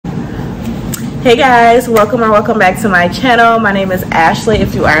Hey guys, welcome or welcome back to my channel. My name is Ashley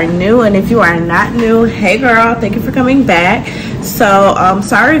if you are new, and if you are not new, hey girl, thank you for coming back. So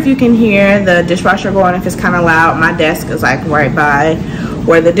sorry if you can hear the dishwasher going, if it's kind of loud. My desk is like right by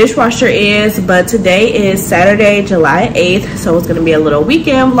where the dishwasher is, but today is Saturday, July 8th, so it's gonna be a little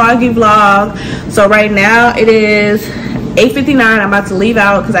weekend vloggy vlog. So right now it is 8:59. I'm about to leave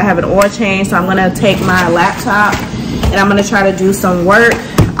out because I have an oil change, so I'm gonna take my laptop and I'm gonna try to do some work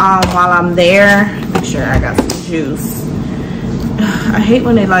while I'm there. Make sure I got some juice. I hate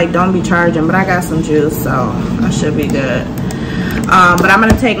when they like don't be charging, but I got some juice, so I should be good. But I'm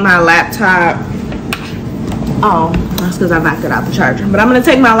gonna take my laptop. Oh, that's because I knocked it out the charger. But I'm gonna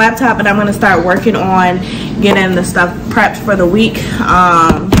take my laptop and I'm gonna start working on getting the stuff prepped for the week.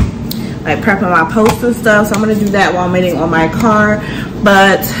 Like prepping my posts and stuff. So I'm gonna do that while I'm waiting on my car.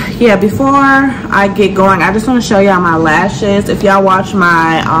 But yeah, before I get going, I just want to show y'all my lashes. If y'all watch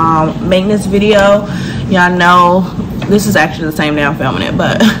my maintenance video, y'all know this is actually the same day I'm filming it,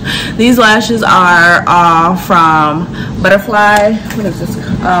 but these lashes are from Butterfly. What is this?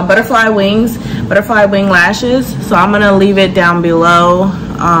 Butterfly wing lashes. So I'm gonna leave it down below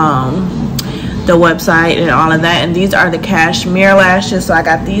the website and all of that. And these are the cashmere lashes. So I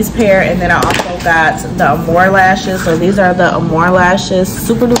got these pair, and then I also got the Amore lashes. So these are the Amore lashes,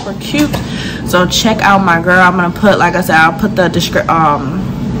 super duper cute. So check out my girl. I'm gonna put, like I said, I'll put the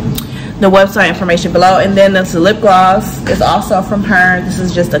website information below. And then this lip gloss is also from her. This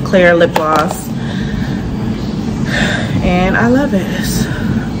is just a clear lip gloss, and I love it.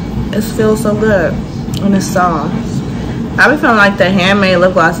 It feels so good and it's soft. I've been feeling like the handmade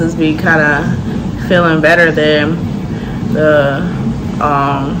lip glosses be kind of feeling better than the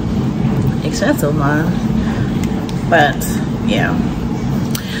expensive ones. But yeah,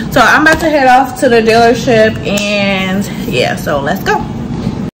 so I'm about to head off to the dealership, and yeah, so let's go.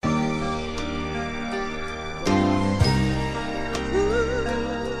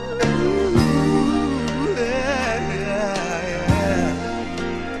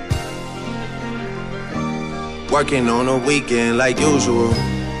 Working on a weekend like usual.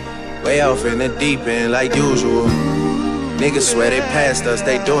 Way off in the deep end like usual. Niggas swear they passed us,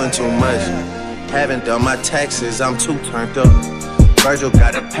 they doing too much. Haven't done my taxes, I'm too turned up. Virgil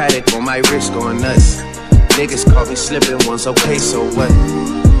got a paddock on my wrist going nuts. Niggas caught me slipping once, okay, so what?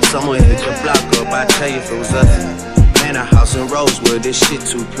 Someone hit your block up, I tell you if it was us. Man, a house in Rosewood, this shit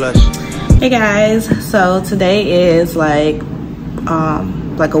too plush. Hey guys, so today is like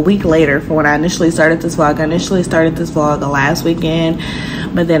a week later from when I initially started this vlog. I initially started this vlog the last weekend,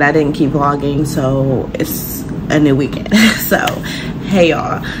 but then I didn't keep vlogging, so it's a new weekend. So hey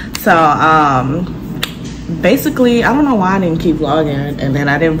y'all, so basically I don't know why I didn't keep vlogging, and then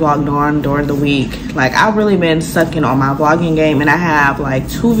I didn't vlog during the week. Like I've really been sucking on my vlogging game, and I have like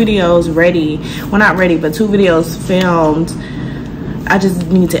 2 videos ready, well not ready, but 2 videos filmed. I just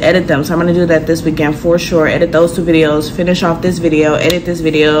need to edit them, so I'm gonna do that this weekend for sure. Edit those 2 videos, finish off this video, edit this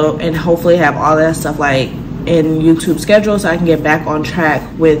video, and hopefully have all that stuff like in YouTube schedule, so I can get back on track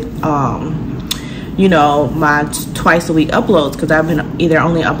with you know, my twice a week uploads, because I've been either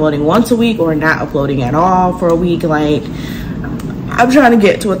only uploading once a week or not uploading at all for a week. Like I'm trying to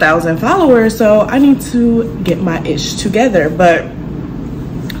get to 1,000 followers, so I need to get my ish together. But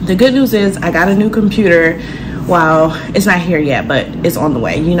the good news is I got a new computer. Well, it's not here yet, but it's on the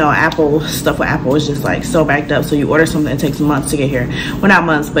way. You know, Apple stuff with Apple is just like so backed up. So you order something, it takes months to get here. Well, not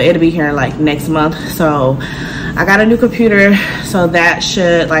months, but it'll be here like next month. So I got a new computer, so that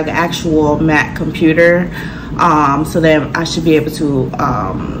should, like, actual Mac computer. So then I should be able to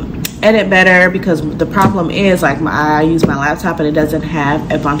edit better, because the problem is like I use my laptop and it doesn't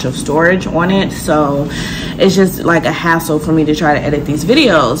have a bunch of storage on it, so it's just like a hassle for me to try to edit these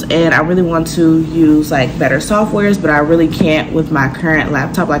videos. And I really want to use like better softwares, but I really can't with my current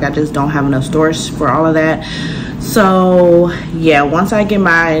laptop. Like I just don't have enough storage for all of that. So yeah, once I get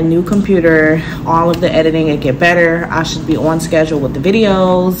my new computer, all of the editing will get better. I should be on schedule with the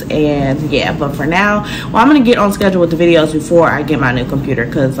videos. And yeah, but for now, well, I'm gonna get on schedule with the videos before I get my new computer,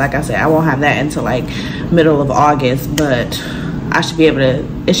 because like I said, I won't have that until like middle of August. But I should be able to,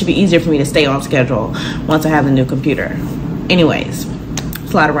 it should be easier for me to stay on schedule once I have the new computer. Anyways,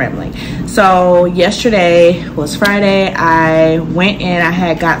 it's a lot of rambling. So yesterday was Friday. I went in, I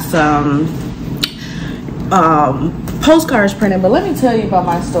had got some postcards printed, but let me tell you about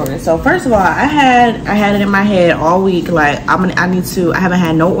my story. So first of all, I had it in my head all week, like I haven't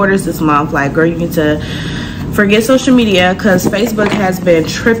had no orders this month. Like girl, you need to forget social media, because Facebook has been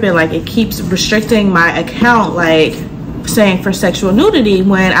tripping. Like it keeps restricting my account like saying for sexual nudity,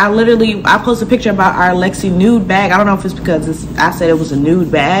 when I posted a picture about our Lexi nude bag. I don't know if it's because I said it was a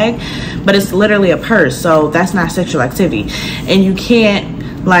nude bag, but it's literally a purse, so that's not sexual activity, and you can't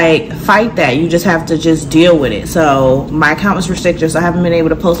like fight that. You just have to just deal with it. So my account was restricted, so I haven't been able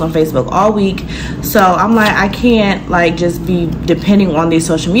to post on Facebook all week. So I'm like, I can't like just be depending on these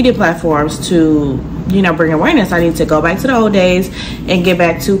social media platforms to, you know, bring awareness. I need to go back to the old days and get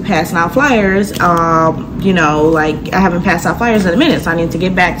back to passing out flyers. You know, like I haven't passed out flyers in a minute, so I need to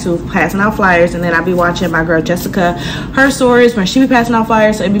get back to passing out flyers. And then I'll be watching my girl Jessica, her stories when she be passing out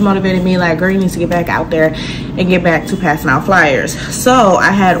flyers, so it'd be motivating me like, girl, you need to get back out there and get back to passing out flyers. So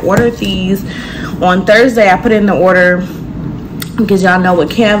I had ordered these on Thursday. I put in the order because y'all know with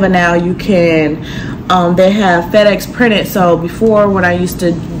Canva now you can they have FedEx printed. So before, when I used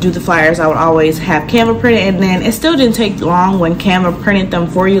to do the flyers, I would always have Canva printed, and then it still didn't take long when Canva printed them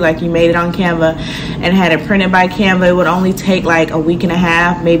for you. Like you made it on Canva and had it printed by Canva, it would only take like a week and a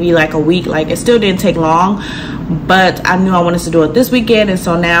half, maybe like a week. Like it still didn't take long, but I knew I wanted to do it this weekend, and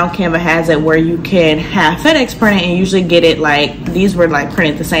so now Canva has it where you can have FedEx printed and usually get it, like these were like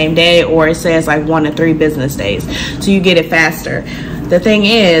printed the same day, or it says like 1 to 3 business days, so you get it faster. The thing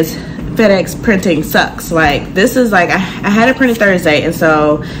is, FedEx printing sucks. Like this is like I had it printed Thursday, and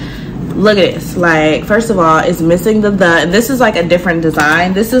so look at this. Like first of all, it's missing the and this is like a different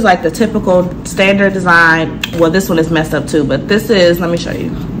design. This is like the typical standard design. Well, this one is messed up too, but this is, let me show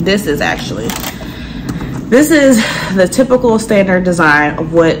you. This is the typical standard design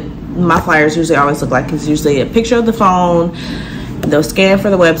of what my flyers usually always look like. It's usually a picture of the phone, they'll scan for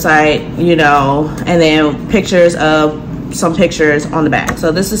the website, you know, and then pictures of some pictures on the back.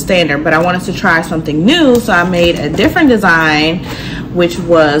 So this is standard, but I wanted to try something new, so I made a different design, which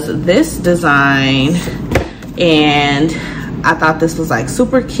was this design, and I thought this was like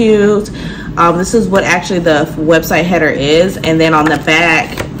super cute. This is what actually the website header is, and then on the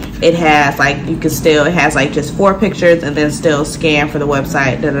back it has like, you can still, it has like just 4 pictures and then still scan for the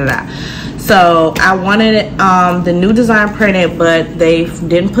website, So I wanted the new design printed, but they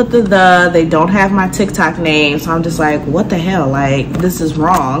didn't put they don't have my TikTok name, so I'm just like, what the hell, like this is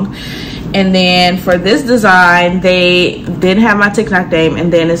wrong. And then for this design, they didn't have my TikTok name,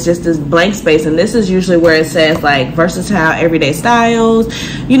 and then it's just this blank space, and this is usually where it says like versatile everyday styles,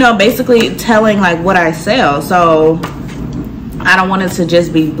 you know, basically telling like what I sell. So I don't want it to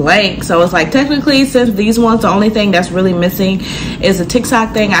just be blank. So it's like, technically, since these ones, the only thing that's really missing is a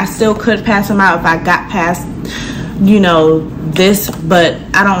TikTok thing, I still could pass them out if I got past, you know, this, but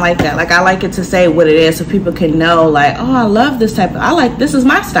I don't like that. Like I like it to say what it is so people can know like, oh, I love this type of, I like, this is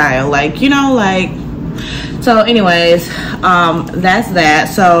my style, like, you know, like. So anyways, that's that.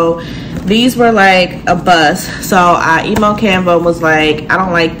 So these were like a bust. So I emailed Canva and was like, I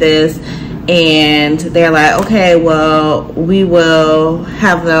don't like this. And they're like, okay, well, we will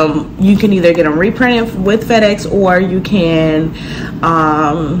have them, you can either get them reprinted with FedEx, or you can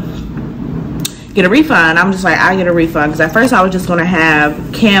get a refund. I'm just like, I get a refund, because at first I was just gonna have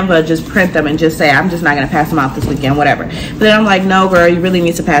Canva just print them and just say, I'm just not gonna pass them out this weekend, whatever. But then I'm like, no girl, you really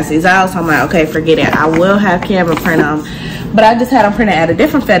need to pass these out. So I'm like, okay, forget it, I will have Canva print them. But I just had them printed at a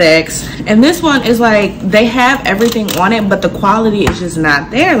different FedEx, and this one is like, they have everything on it, but the quality is just not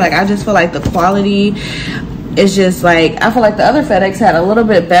there. Like I just feel like the quality is just like, I feel like the other FedEx had a little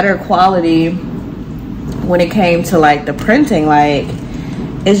bit better quality when it came to like the printing. Like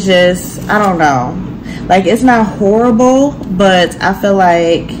it's just, I don't know, like it's not horrible, but I feel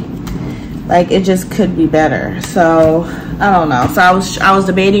like it just could be better. So I don't know. So I was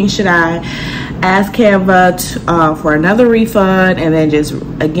debating, should I ask Canva for another refund and then just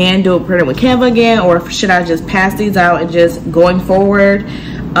again do it printed with Canva again, or should I just pass these out and just going forward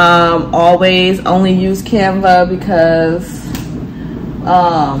always only use Canva, because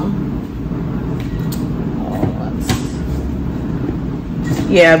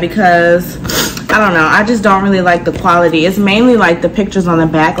yeah, because I don't know, I just don't really like the quality. It's mainly like the pictures on the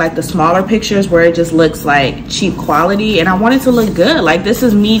back, like the smaller pictures where it just looks like cheap quality, and I want it to look good. Like this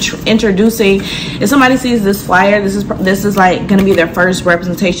is me introducing, if somebody sees this flyer, this is like gonna be their first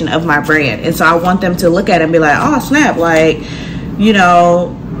representation of my brand, and so I want them to look at it and be like, oh snap, like, you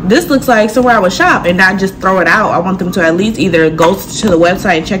know, this looks like somewhere I would shop, and not just throw it out. I want them to at least either go to the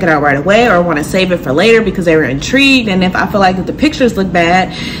website and check it out right away, or want to save it for later because they were intrigued. And if I feel like if the pictures look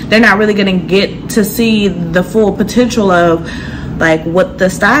bad, they're not really going to get to see the full potential of like what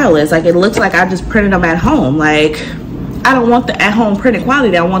the style is. Like it looks like I just printed them at home. Like I don't want the at home printed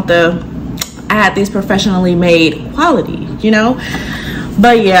quality. I want I had these professionally made quality, you know.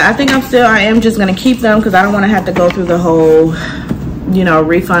 But yeah, I think I am just going to keep them, because I don't want to have to go through the whole, you know,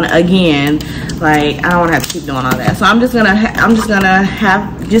 refund again. Like, I don't want to have to keep doing all that. So I'm just gonna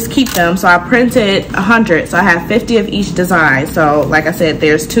keep them. So I printed 100. So I have 50 of each design. So like I said,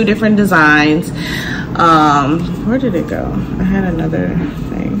 there's 2 different designs. Where did it go? I had another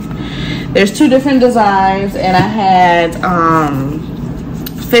thing. There's 2 different designs, and I had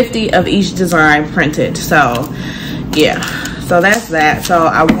 50 of each design printed. So yeah, so that's that. So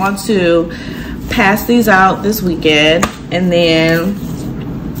I want to pass these out this weekend, and then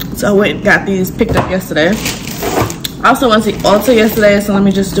so I went and got these picked up yesterday. I also went to Ulta yesterday, so let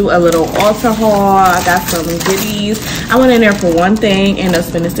me just do a little Ulta haul. I got some goodies. I went in there for one thing, ended up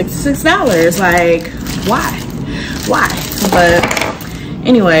spending $66. Like, why? But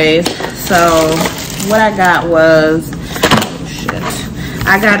anyways, so what I got was, oh shit,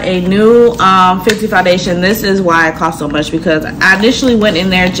 I got a new Fenty foundation. This is why it cost so much, because I initially went in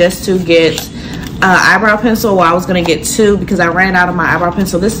there just to get eyebrow pencil. Well, I was gonna get 2 because I ran out of my eyebrow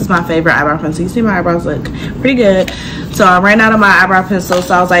pencil. This is my favorite eyebrow pencil. You see my eyebrows look pretty good. So I ran out of my eyebrow pencil,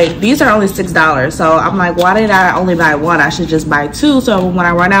 so I was like, these are only $6. So I'm like, why did I only buy 1? I should just buy 2, so when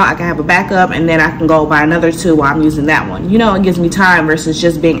I run out I can have a backup, and then I can go buy another 2 while I'm using that one. You know, it gives me time versus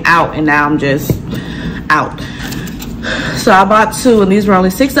just being out, and now I'm just out. So I bought 2, and these were only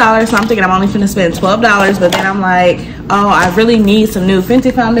 $6. So I'm thinking I'm only finna spend $12, but then I'm like, oh, I really need some new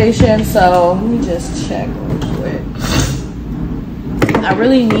Fenty foundation. So let me just check real quick. I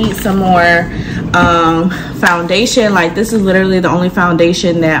really need some more foundation. Like, this is literally the only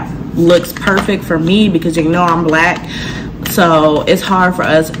foundation that looks perfect for me, because you know I'm black, so it's hard for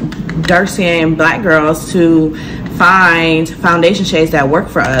us dark skinned black girls to find foundation shades that work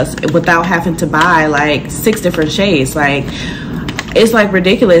for us without having to buy like 6 different shades. Like, it's like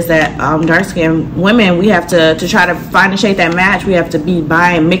ridiculous that dark skinned women, we have to try to find a shade that match, we have to be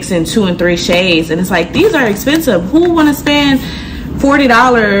mixing 2 and 3 shades, and it's like, these are expensive. Who want to spend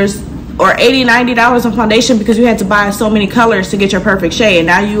 $40 or $80, $90 on foundation because you had to buy so many colors to get your perfect shade, and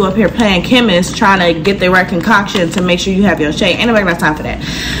now you up here playing chemist trying to get the right concoction to make sure you have your shade? Ain't nobody got time for that.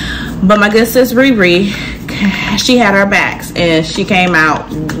 But my good sis Ricch, she had her backs, and she came out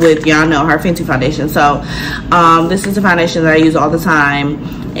with, y'all know, her Fenty foundation. So this is the foundation that I use all the time,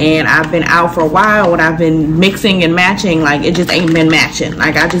 and I've been out for a while when I've been mixing and matching. Like, it just ain't been matching.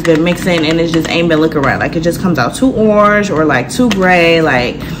 Like, I just been mixing, and it just ain't been looking right. Like, it just comes out too orange or like too gray.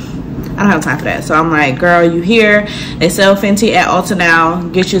 Like, I don't have time for that. So I'm like, girl, you here. They sell Fenty at Ulta now.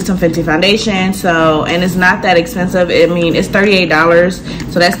 Get you some Fenty foundation. So, and it's not that expensive. I mean, it's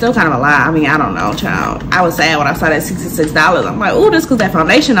 $38. So that's still kind of a lot. I mean, I don't know, child. I was sad when I saw that $66. I'm like, ooh, this because that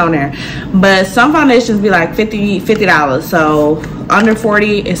foundation on there. But some foundations be like $50. So under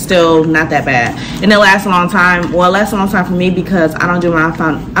 40 is still not that bad, and it lasts a long time. Well, it lasts a long time for me because I don't do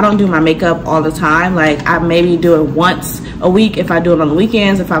my makeup all the time. Like, I maybe do it once a week if I do it on the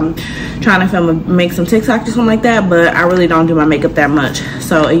weekends, if I'm trying to film make some TikTok or something like that. But I really don't do my makeup that much,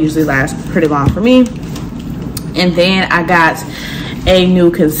 so it usually lasts pretty long for me. And then I got a new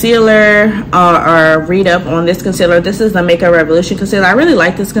concealer, or read up on this concealer. This is the Makeup Revolution concealer. I really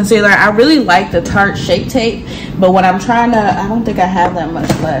like this concealer. I really like the Tarte Shape Tape, but when I'm trying to, I don't think I have that much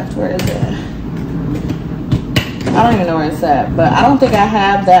left. Where is it? I don't even know where it's at, but I don't think I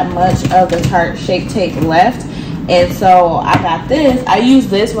have that much of the Tarte Shape Tape left. And so I got this. I use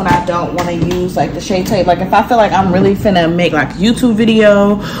this when I don't want to use like the Shape Tape. Like, if I feel like I'm really finna make like a YouTube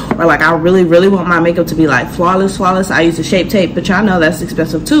video, or like I really want my makeup to be like flawless, I use the Shape Tape. But y'all know that's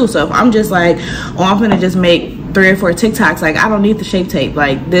expensive too. So if I'm just like, oh, I'm finna just make 3 or 4 TikToks, like, I don't need the Shape Tape.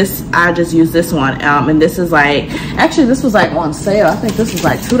 Like, this, I just use this one. And this is like, actually this was like on sale. I think this was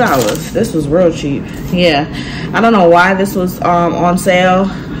like $2. This was real cheap. Yeah, I don't know why this was on sale,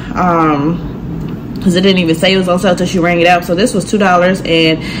 because it didn't even say it was on sale till she rang it out. So this was $2,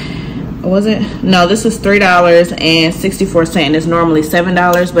 and was it? No, this was $3.64. It's normally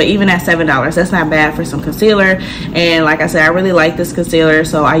 $7, but even at $7, that's not bad for some concealer. And like I said, I really like this concealer,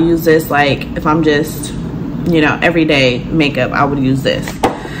 so I use this like if I'm just, you know, everyday makeup, I would use this.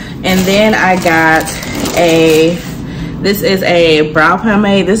 And then I got this is a brow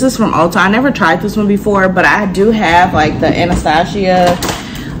pomade. This is from Ulta. I never tried this one before, but I do have like the Anastasia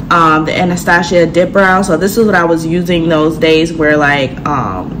dip brow. So this is what I was using those days where like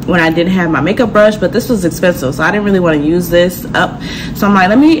when I didn't have my makeup brush, but this was expensive, so I didn't really want to use this up. So I'm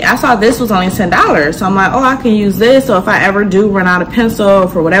like, I saw this was only $10, so I'm like, oh, I can use this. So if I ever do run out of pencil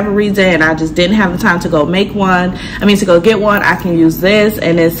for whatever reason and I just didn't have the time to go make one, to go get one, I can use this,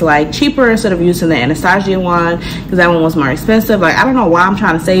 and it's like cheaper instead of using the Anastasia one, because that one was more expensive. Like, I don't know why I'm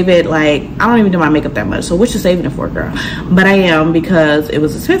trying to save it. Like, I don't even do my makeup that much, so what you saving it for, girl? But I am, because it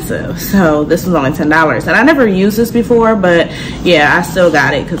was expensive. expensive. So this was only $10. And I never used this before, but yeah, I still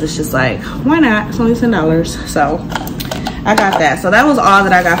got it because it's just like, why not? It's only $10. So I got that. So that was all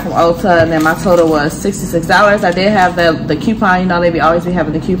that I got from Ulta, and then my total was $66. I did have the coupon. You know, they always be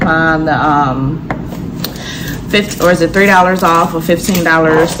having the coupon, the or is it $3 off or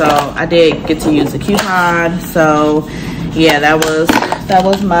 $15? So I did get to use the coupon. So yeah, that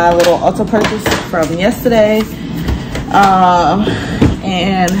was my little Ulta purchase from yesterday.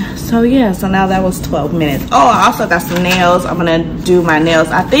 And so yeah, so now that was 12 minutes. Oh, I also got some nails. I'm gonna do my nails.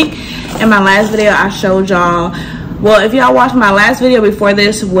 I think in my last video I showed y'all, well, if y'all watched my last video before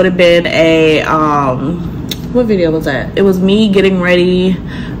this, would have been a what video was that? It was me getting ready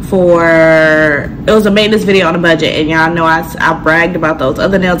for, it was a maintenance video on a budget, and y'all know I bragged about those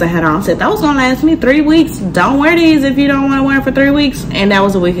other nails I had on. Said that was gonna last me 3 weeks. Don't wear these if you don't want to wear them for 3 weeks. And that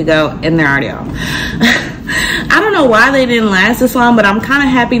was a week ago, and they're already off. I don't know why they didn't last this long, but I'm kind of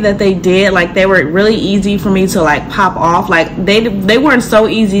happy that they did. Like, they were really easy for me to like pop off. Like they weren't so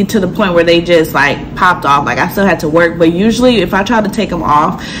easy to the point where they just like popped off. Like I still had to work, but usually if I try to take them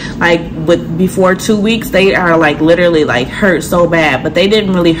off like before 2 weeks, they are like literally like hurt so bad. But they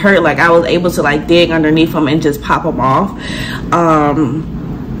didn't really hurt. Like I was able to like dig underneath them and just pop them off.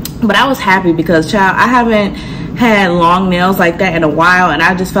 But I was happy because, child, I haven't had long nails like that in a while, and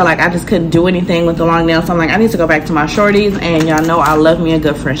I just felt like I just couldn't do anything with the long nails. So I'm like, I need to go back to my shorties, and y'all know I love me a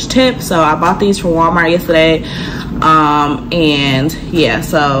good French tip. So I bought these from Walmart yesterday. And yeah,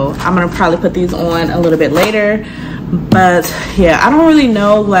 so I'm gonna probably put these on a little bit later. But yeah, I don't really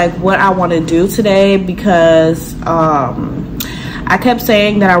know like what I want to do today because I kept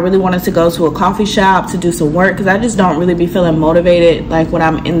saying that I really wanted to go to a coffee shop to do some work because I just don't really be feeling motivated. Like when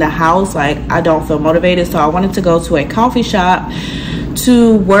I'm in the house, like I don't feel motivated. So I wanted to go to a coffee shop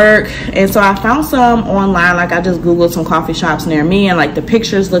to work, and so I found some online. Like I just googled some coffee shops near me, and like the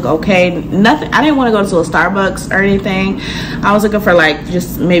pictures look okay. Nothing, I didn't want to go to a Starbucks or anything. I was looking for like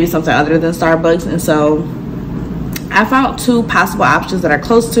just maybe something other than Starbucks, and so I found 2 possible options that are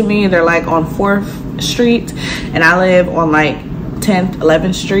close to me. They're like on 4th Street, and I live on like 10th,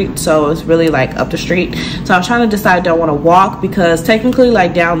 11th Street, so it's really like up the street. So I was trying to decide, do I want to walk, because technically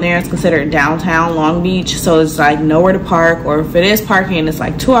like down there it's considered downtown Long Beach, so it's like nowhere to park, or if it is parking, it's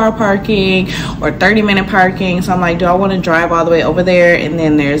like 2-hour parking or 30-minute parking. So I'm like, do I want to drive all the way over there and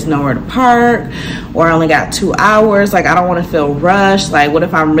then there's nowhere to park, or I only got 2 hours? Like I don't want to feel rushed. Like what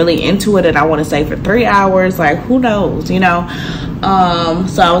if I'm really into it and I want to stay for 3 hours? Like who knows, you know?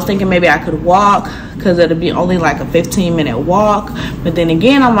 So I was thinking maybe I could walk, because it'll be only like a 15-minute walk. But then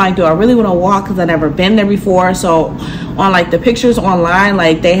again, I'm like, do I really want to walk, because I've never been there before? So on like the pictures online,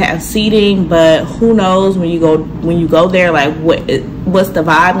 like they have seating, but who knows when you go there, like what's the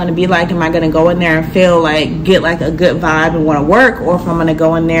vibe going to be like? Am I going to go in there and feel like, get like a good vibe and want to work, or if I'm going to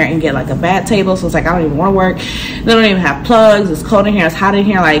go in there and get like a bad table? So it's like I don't even want to work. They don't even have plugs. It's cold in here, it's hot in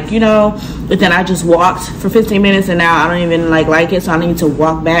here, like, you know. But then I just walked for 15 minutes and now I don't even like it, so I need to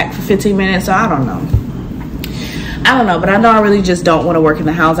walk back for 15 minutes. So I don't know, but I know I really just don't want to work in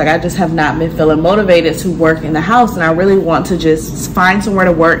the house. Like I just have not been feeling motivated to work in the house, and I really want to just find somewhere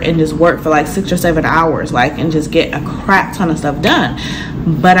to work and just work for like 6 or 7 hours, like, and just get a crap ton of stuff done.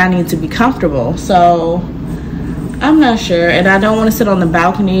 But I need to be comfortable, so I'm not sure. And I don't want to sit on the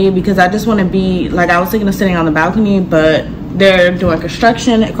balcony, because I just want to be like, I was thinking of sitting on the balcony, but they're doing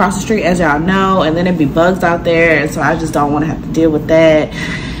construction across the street, as y'all know, and then it'd be bugs out there, and so I just don't want to have to deal with that.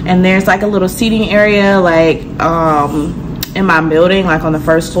 And there's like a little seating area like in my building, like on the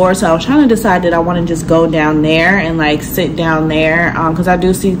 1st floor. So I was trying to decide that I want to just go down there and like sit down there, because I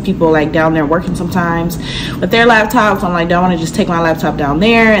do see people like down there working sometimes with their laptops. I'm like, do I want to just take my laptop down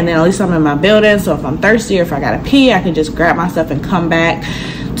there, and then at least I'm in my building, so if I'm thirsty or if I gotta pee, I can just grab my stuff and come back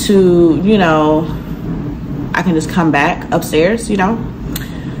to, you know, I can just come back upstairs, you know.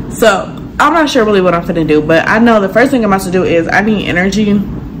 So I'm not sure really what I'm gonna do, but I know the first thing I'm about to do is I need energy,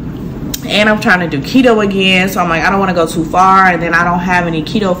 and I'm trying to do keto again. So I'm like, I don't want to go too far, and then I don't have any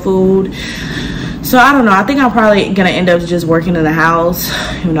keto food. So I don't know. I think I'm probably gonna end up just working in the house,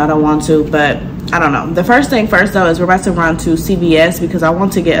 even though I don't want to, but I don't know. The first thing first though is we're about to run to CVS because I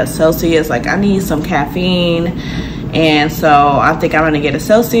want to get a Celsius. Like I need some caffeine, and so I think I'm gonna get a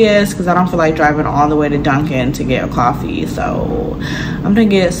Celsius because I don't feel like driving all the way to Dunkin' to get a coffee. So I'm gonna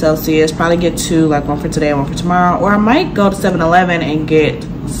get a Celsius, probably get 2, like 1 for today and 1 for tomorrow, or I might go to 7-Eleven and get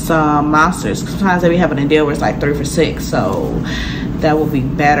some Monsters. Sometimes they be having a deal where it's like 3 for $6, so that will be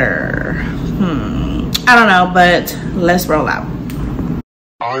better. I don't know, but let's roll out.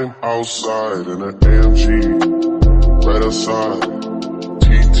 I'm outside in an AMG, right outside,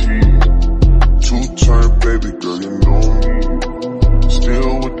 TT, 2-turn baby girl, you know me,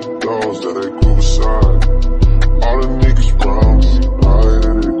 still with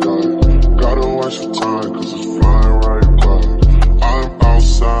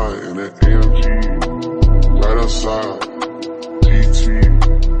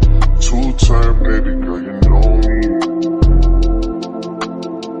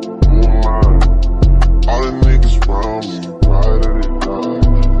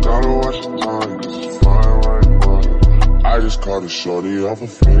shorty off a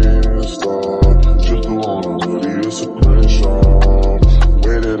Finsta. Just do on a hoodie, it's a Crenshaw.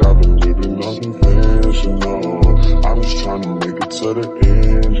 Way that I've been living unconventional. I'm just trying to make it to the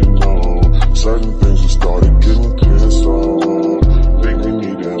end, you know. Certain things have started getting canceled. Think we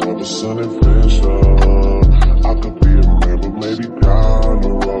need to have a sun adventure. I could be a man, but maybe down the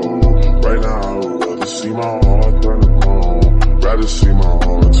road. Right now, I would rather see my heart turn to chrome. Rather see my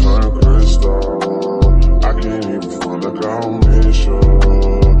heart turn crystal. I can't even front like I don't miss you.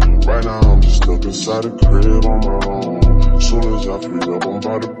 Right now, I'm just stuck inside the crib on my own. Soon as I free up, I'm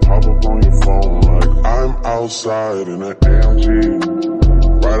about to pop up on your phone. Like I'm outside in an AMG.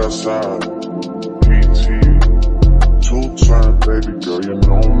 Right outside, PT. Two-turn, baby girl, you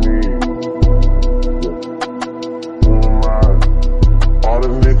know me. Who am I? All the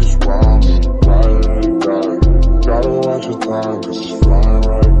niggas round me, right. Gotta watch your time, cause it's flying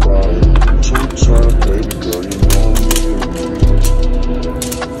right by. Two-turn, baby girl, you know me.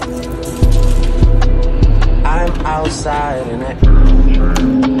 I'm outside in it.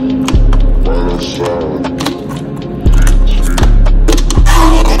 Right outside.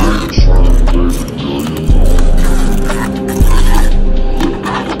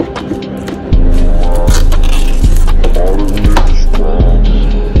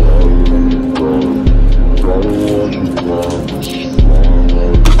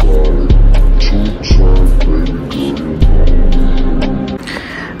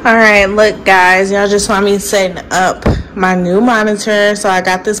 All right, look guys, y'all just want me setting up my new monitor. So I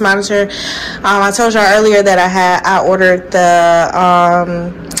got this monitor. I told y'all earlier that I ordered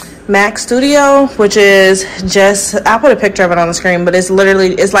the Mac Studio, which is just, I'll put a picture of it on the screen, but it's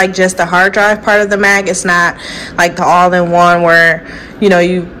like just the hard drive part of the Mac. It's not like the all-in-one where, you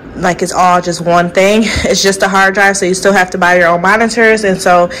know, like it's all just one thing. It's just a hard drive, so you still have to buy your own monitors. And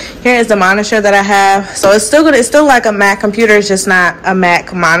so here is the monitor that I have. So it's still like a Mac computer, it's just not a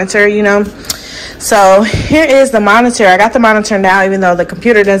Mac monitor, you know. So here is the monitor. I got the monitor now, even though the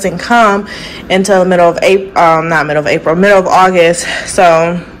computer doesn't come until the middle of August.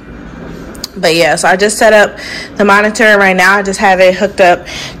 So but yeah, so I just set up the monitor. Right now I just have it hooked up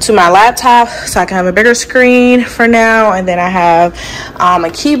to my laptop so I can have a bigger screen for now. And then I have a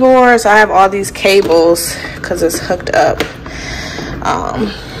keyboard. So I have all these cables because it's hooked up.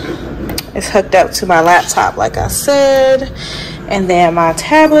 It's hooked up to my laptop, like I said. And then my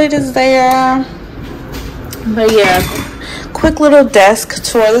tablet is there. But yeah, quick little desk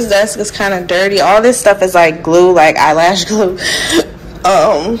tour. This desk is kind of dirty. All this stuff is like glue, like eyelash glue.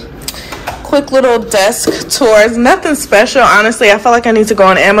 Quick little desk tours, nothing special. Honestly, I feel like I need to go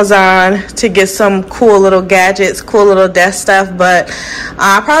on Amazon to get some cool little gadgets, cool little desk stuff, but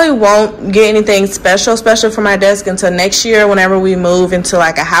I probably won't get anything special for my desk until next year, whenever we move into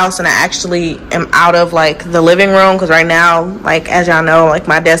like a house and I actually am out of like the living room, because right now, like as y'all know, like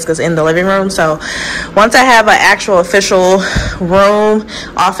my desk is in the living room. So once I have an actual official room,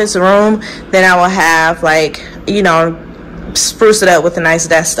 office room, then I will have, like, you know, spruce it up with the nice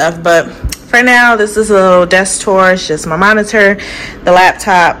desk stuff. But for now, this is a little desk tour. It's just my monitor, the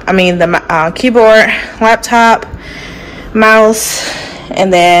laptop, the keyboard, laptop, mouse,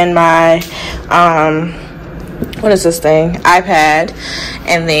 and then my what is this thing, iPad.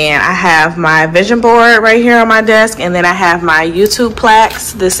 And then I have my vision board right here on my desk, and then I have my YouTube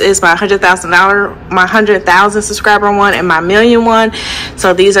plaques. This is my $100,000 subscriber one and my million one.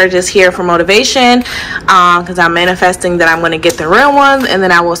 So these are just here for motivation, because I'm manifesting that I'm going to get the real ones, and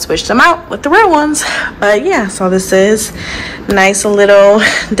then I will switch them out with the real ones. But yeah, so this is nice little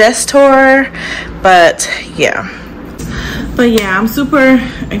desk tour. But yeah, I'm super,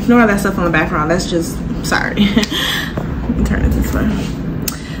 ignore that stuff on the background, that's just, sorry. Let me turn it this way.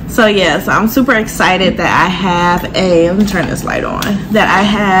 So yeah, so I'm super excited that I have let me turn this light on, that I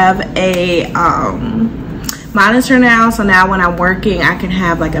have a monitor now. So now when I'm working, I can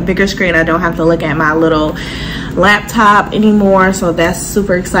have like a bigger screen. I don't have to look at my little laptop anymore. So that's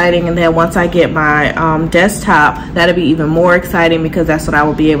super exciting. And then once I get my desktop, that'll be even more exciting, because that's what I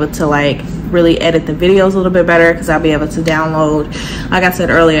will be able to like really edit the videos a little bit better, because I'll be able to download, like I said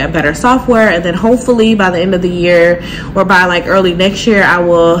earlier, better software. And then hopefully by the end of the year, or by like early next year, I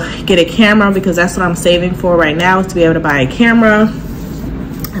will get a camera, because that's what I'm saving for right now, is to be able to buy a camera.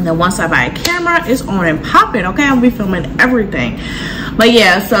 And then once I buy a camera, it's on and popping, okay? I'll be filming everything. But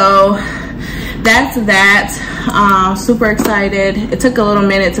yeah, so that's that. Super excited. It took a little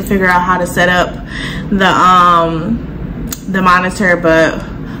minute to figure out how to set up the monitor, but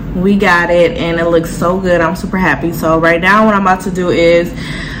we got it and it looks so good. I'm super happy. So right now what I'm about to do is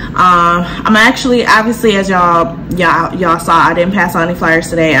I'm actually, obviously, as y'all saw, I didn't pass on any flyers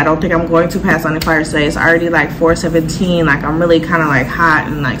today. I don't think I'm going to pass on any flyers today. It's already like 4:17. Like, I'm really kind of like hot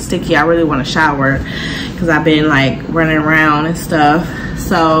and like sticky. I really want to shower because I've been like running around and stuff.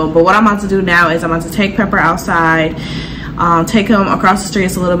 So, but what I'm about to do now is I'm about to take Pepper outside, take him across the street.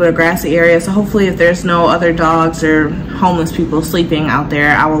 It's a little bit of grassy area, so hopefully if there's no other dogs or homeless people sleeping out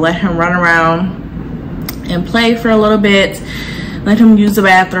there, I will let him run around and play for a little bit, let him use the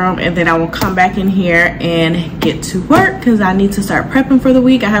bathroom, and then I will come back in here and get to work because I need to start prepping for the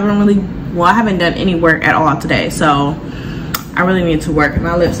week. I haven't done any work at all today, so I really need to work.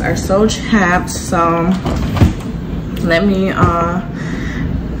 My lips are so chapped, so let me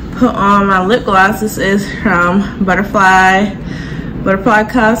put on my lip gloss. This is from Butterfly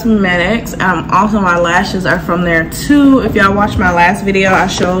Cosmetics. Also, my lashes are from there too. If y'all watched my last video, I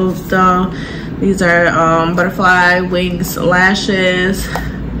showed these are Butterfly Wings lashes.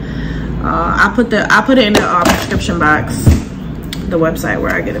 I put it in the description box, the website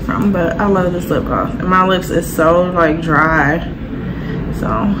where I get it from. But I love this lip gloss, and my lips is so like dry,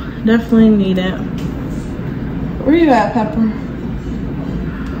 so definitely need it. Where you at, Pepper?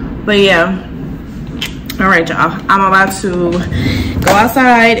 But yeah, all right, y'all, I'm about to go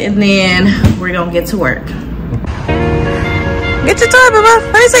outside and then we're gonna get to work. Get your toy, Bubba.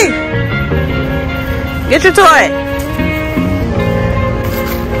 Let me see. Get your toy.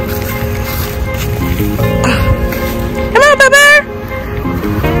 Come on, Bubba.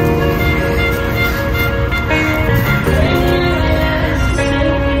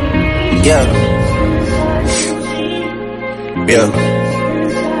 Yeah.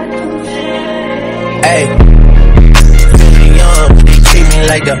 Hey, feeling young, but they treat me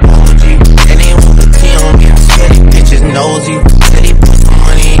like the OG. And they want the tea on me, I swear these bitches nosy. Said they put some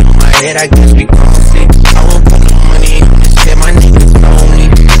money on my head, I guess we gon' see. I won't put no money on this shit, my niggas know me.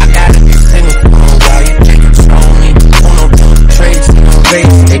 I gotta be single for a while, you can't control me. On no good traits, no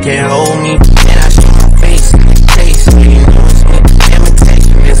race, they can't hold me. And I show my face, taste me, you know it's me.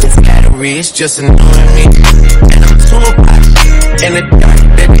 Imitation isn't flattery, it's just annoying me. And I'm too hot, in the dark,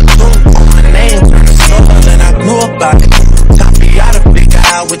 that they do on my name. And I grew up out it. Time for y'all to figure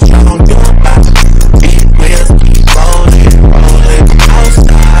out what y'all gon' do about it. Big wheels keep rolling, rolling.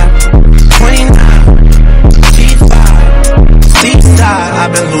 Outside, 29, G5, seaside. I've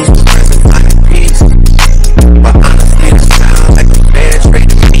been losing friends and finding peace. But honestly, it sounds like the feds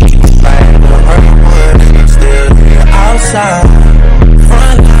raiding me. Like the hurt one, and I'm still here. Outside,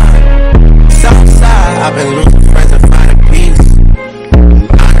 front line, south side. I've been losing friends and finding peace.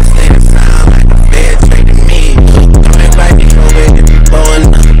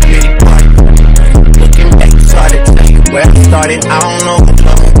 Where I started, I don't know who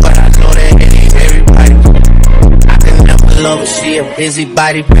love me, but I know that it ain't everybody. I can never love her, she a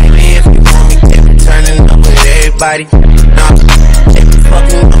busybody. Baby, if you want me, keep me turning up with everybody. Nah, if you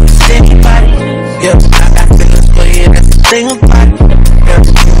fucking with anybody, yeah, I got feelings for you, that's the thing about it. Yeah,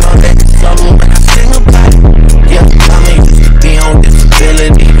 you know that it's something when I sing about it. Yeah, mama used to be on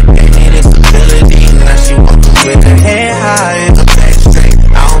disability, gave me this ability. Now she walking with her head high in the back straight.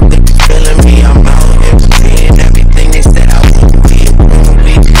 I don't think you're feeling me, I'm out here being everything they said I wouldn't be.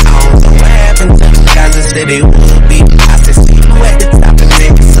 I don't know what happened to them guys that said they would be. I said see you at the top and they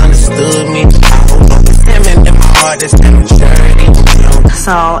misunderstood me. I hope I'm stemming in my heart, that's that maturity.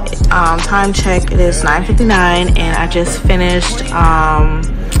 So time check, it is 9:59 and I just finished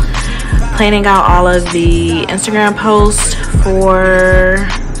planning out all of the Instagram posts for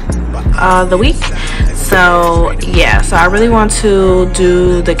the week. So yeah, so I really want to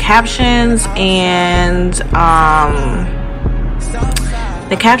do the captions and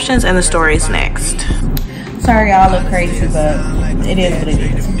the stories next. Sorry y'all look crazy, but it is what it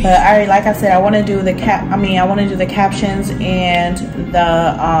is. But alright, like I said, I want to do the captions and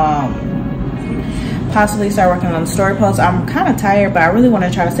the possibly start working on the story posts. I'm kind of tired, but I really want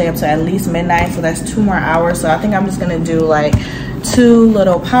to try to stay up to at least midnight, so that's 2 more hours. So I think I'm just gonna do like 2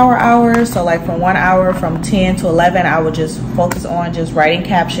 little power hours. So like from 1 hour from 10 to 11, I would just focus on just writing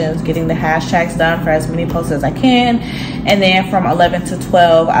captions, getting the hashtags done for as many posts as I can, and then from 11 to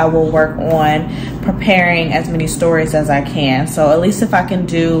 12 I will work on preparing as many stories as I can. So at least if I can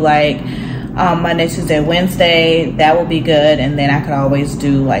do like Monday, Tuesday, Wednesday, that will be good, and then I could always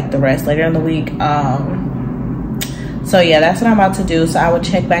do like the rest later in the week. So yeah, that's what I'm about to do. So I will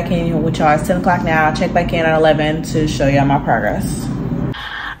check back in with y'all. It's 10 o'clock now. I'll check back in at 11 to show y'all my progress.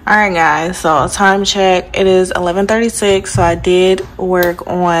 All right guys, so time check, it is 11:36. So I did work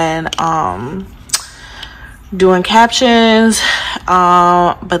on doing captions,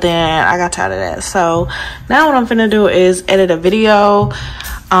 but then I got tired of that. So now what I'm finna do is edit a video,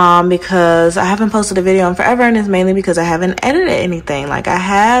 because I haven't posted a video in forever, and it's mainly because I haven't edited anything. Like I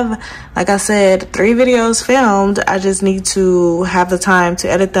have, like I said, 3 videos filmed. I just need to have the time to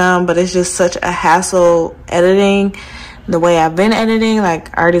edit them, but it's just such a hassle editing the way I've been editing.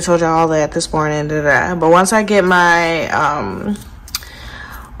 Like I already told y'all all that this morning, but once I get my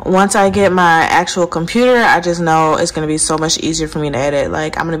actual computer, I just know it's going to be so much easier for me to edit.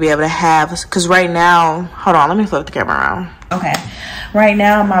 Like I'm going to be able to have, because right now, hold on, let me flip the camera around. Okay, right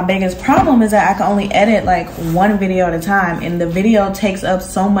now my biggest problem is that I can only edit like 1 video at a time, and the video takes up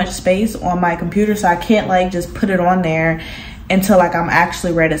so much space on my computer, so I can't like just put it on there until like I'm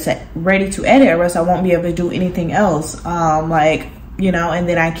actually ready to edit, or else I won't be able to do anything else. Like, you know, and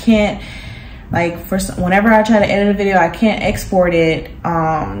then I can't, like, whenever I try to edit a video, I can't export it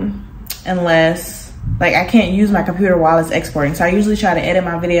unless, like, I can't use my computer while it's exporting. So I usually try to edit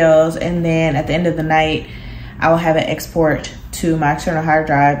my videos, and then at the end of the night, I will have it export to my external hard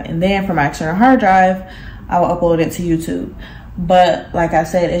drive, and then from my external hard drive, I will upload it to YouTube. But like I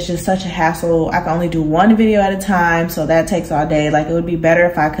said, it's just such a hassle. I can only do 1 video at a time, so that takes all day. Like it would be better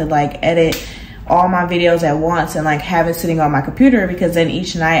if I could like edit all my videos at once and like have it sitting on my computer, because then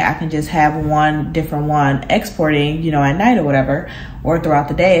each night I can just have one different one exporting, you know, at night or whatever, or throughout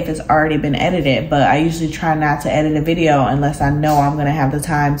the day if it's already been edited. But I usually try not to edit a video unless I know I'm gonna have the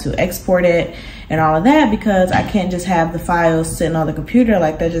time to export it and all of that, because I can't just have the files sitting on the computer.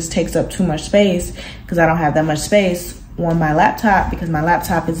 Like that just takes up too much space, because I don't have that much space on my laptop, because my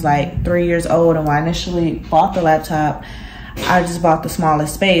laptop is like 3 years old. And when I initially bought the laptop, I just bought the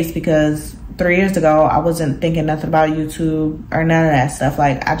smallest space, because 3 years ago I wasn't thinking nothing about YouTube or none of that stuff.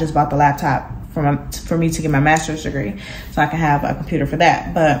 Like I just bought the laptop for me to get my master's degree, so I can have a computer for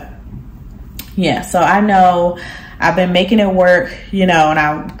that. But yeah, so I know I've been making it work, you know, and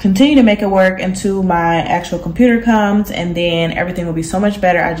I'll continue to make it work until my actual computer comes, and then everything will be so much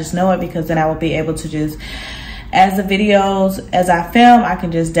better. I just know it, because then I will be able to just, as the videos, as I film, I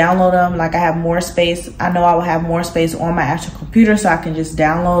can just download them. Like I have more space. I know I will have more space on my actual computer, so I can just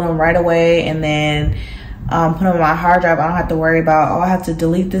download them right away and then put them on my hard drive. I don't have to worry about, oh, I have to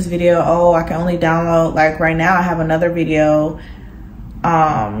delete this video. Oh, I can only download, like right now I have another video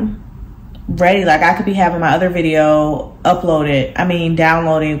ready. Like I could be having my other video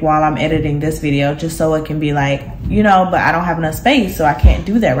downloading while I'm editing this video, just so it can be like, you know, but I don't have enough space, so I can't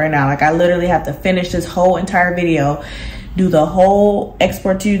do that right now. Like I literally have to finish this whole entire video, do the whole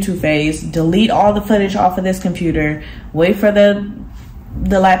export to YouTube phase, delete all the footage off of this computer, wait for the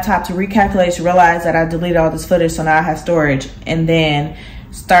laptop to recalculate to realize that I deleted all this footage, so now I have storage, and then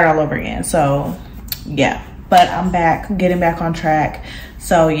start all over again. So yeah, but I'm back, getting back on track.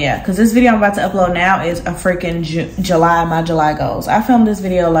 So yeah, because this video I'm about to upload now is a freaking my July goals. I filmed this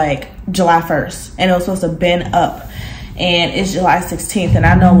video like July 1st, and it was supposed to have been up, and it's July 16th. And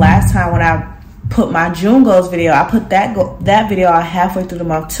I know last time when I put my June goals video, I put that video out halfway through the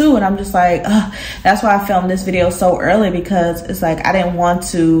month too, and I'm just like, ugh, that's why I filmed this video so early, because it's like I didn't want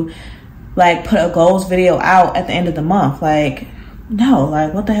to like put a goals video out at the end of the month. Like no,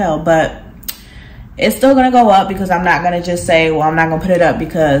 like what the hell. But it's still gonna go up, because I'm not gonna just say, well, I'm not gonna put it up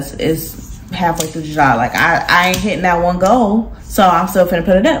because it's halfway through July. Like I ain't hitting that one goal, so I'm still finna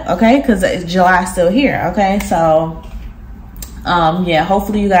put it up, okay? Because July's still here, okay? So yeah,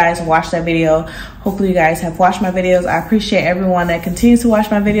 hopefully you guys watched that video. Hopefully you guys have watched my videos. I appreciate everyone that continues to watch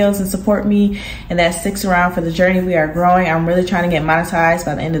my videos and support me, and that sticks around for the journey. We are growing. I'm really trying to get monetized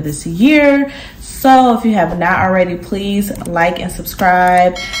by the end of this year. So if you have not already, please like and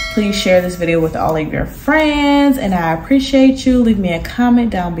subscribe. Please share this video with all of your friends, and I appreciate you. Leave me a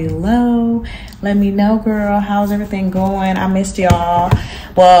comment down below. Let me know, girl, how's everything going? I missed y'all.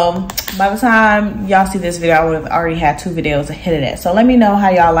 Well, by the time y'all see this video, I would have already had 2 videos ahead of that. So let me know how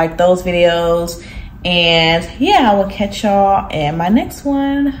y'all like those videos. And yeah, I will catch y'all in my next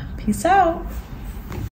one. Peace out.